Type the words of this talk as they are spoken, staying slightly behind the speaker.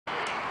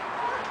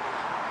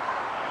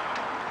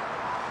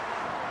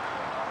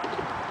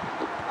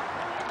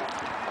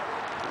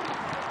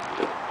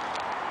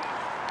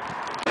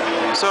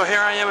So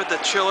here I am at the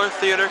Chiller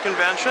Theater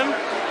Convention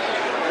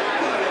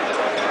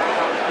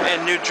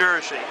in New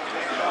Jersey.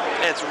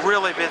 It's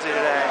really busy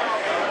today.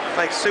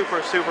 Like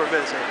super, super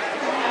busy.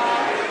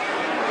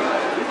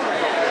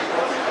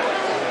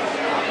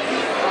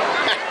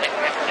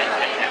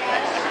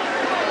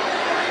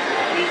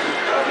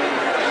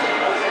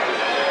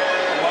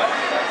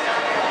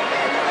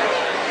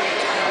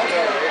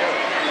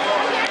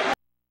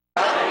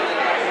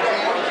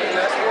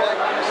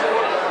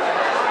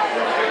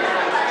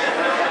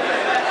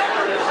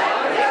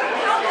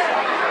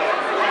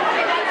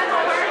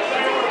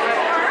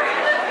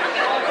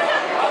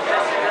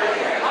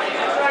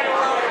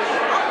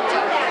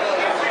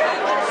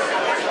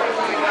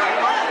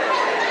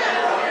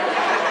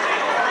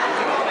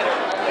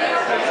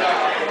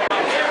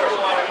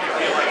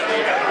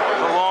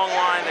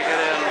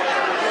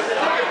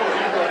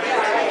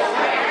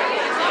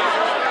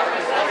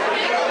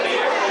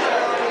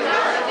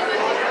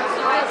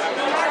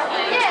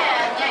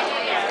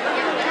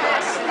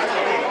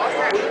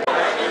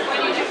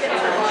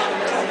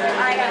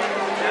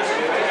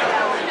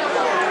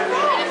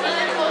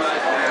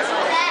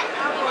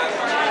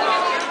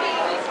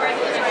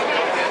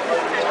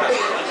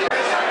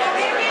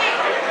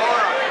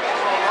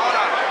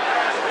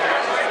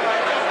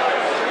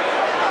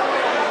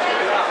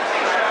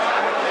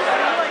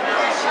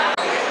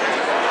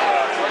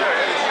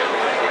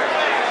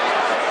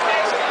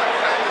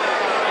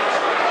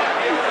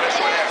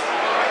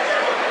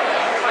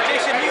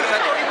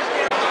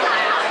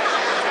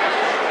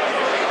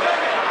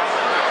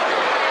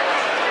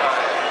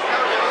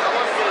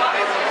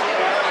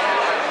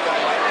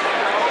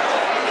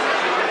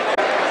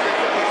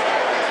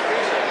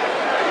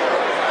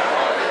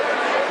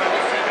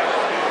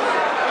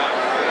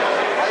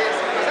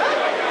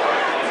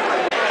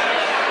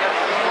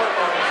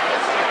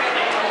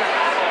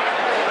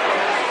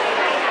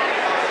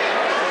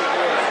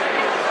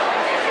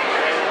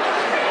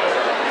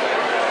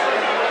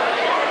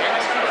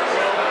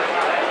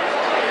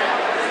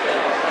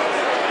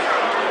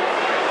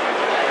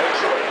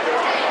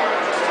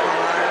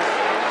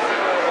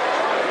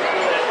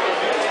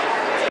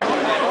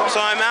 So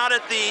I'm out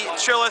at the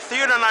Chiller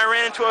Theater and I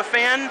ran into a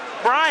fan,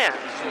 Brian,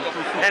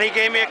 and he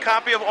gave me a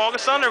copy of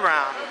August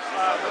Underground.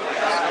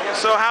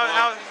 So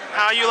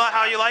how you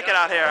like it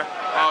out here?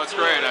 Oh, it's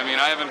great. I mean,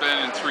 I haven't been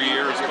in 3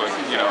 years, but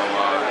you know,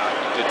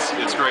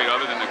 it's great.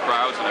 Other than the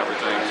crowds and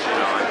everything, you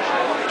know,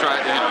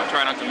 I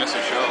try not to miss a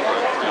show. But,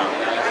 you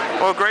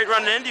know. Well, great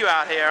running into you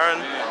out here.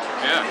 And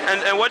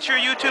yeah. And what's your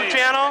YouTube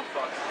channel?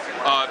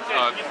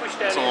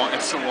 It's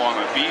a long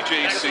one.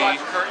 BJC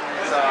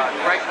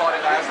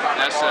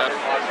SF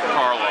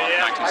Carla,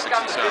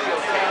 1967.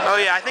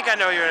 Oh yeah, I think I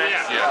know your name.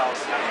 Yeah.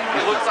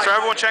 So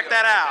everyone check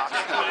that out.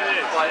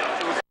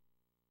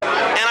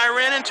 And I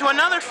ran into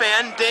another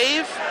fan,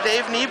 Dave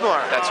Niebler.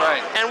 That's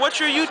right. And what's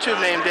your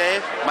YouTube name,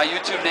 Dave? My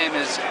YouTube name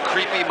is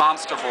Creepy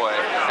Monster Boy,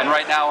 and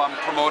right now I'm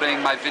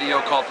promoting my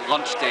video called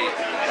Lunch Date,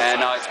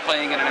 and it's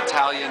playing at an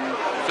Italian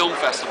film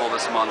festival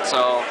this month.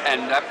 So,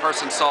 and that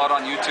person saw it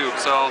on YouTube.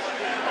 So,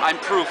 I'm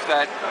proof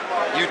that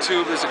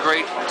YouTube is a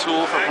great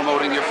tool for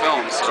promoting your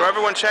films. So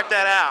everyone check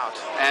that out.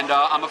 And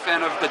I'm a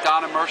fan of the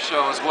Donna Merce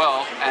show as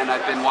well, and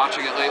I've been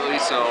watching it lately.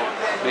 So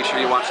make sure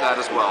you watch that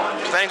as well.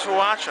 Thanks for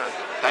watching.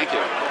 Thank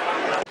you.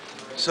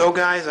 So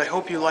guys, I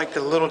hope you liked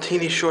the little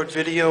teeny short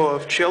video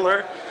of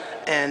Chiller,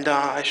 and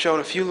I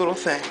showed a few little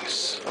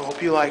things. I hope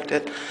you liked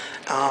it.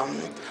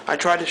 I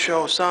tried to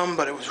show some,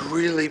 but it was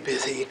really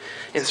busy.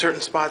 In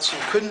certain spots you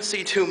couldn't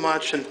see too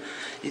much, and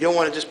you don't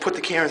want to just put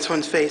the camera in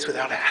someone's face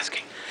without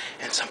asking.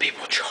 And some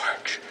people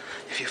charge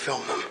if you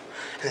film them.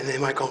 And then they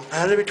might go,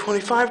 that'll be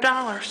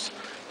 $25.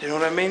 You know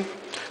what I mean?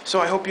 So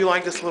I hope you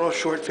liked this little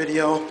short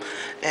video,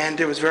 and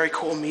it was very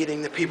cool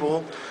meeting the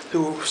people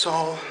who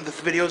saw the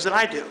videos that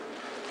I do.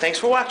 Thanks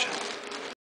for watching.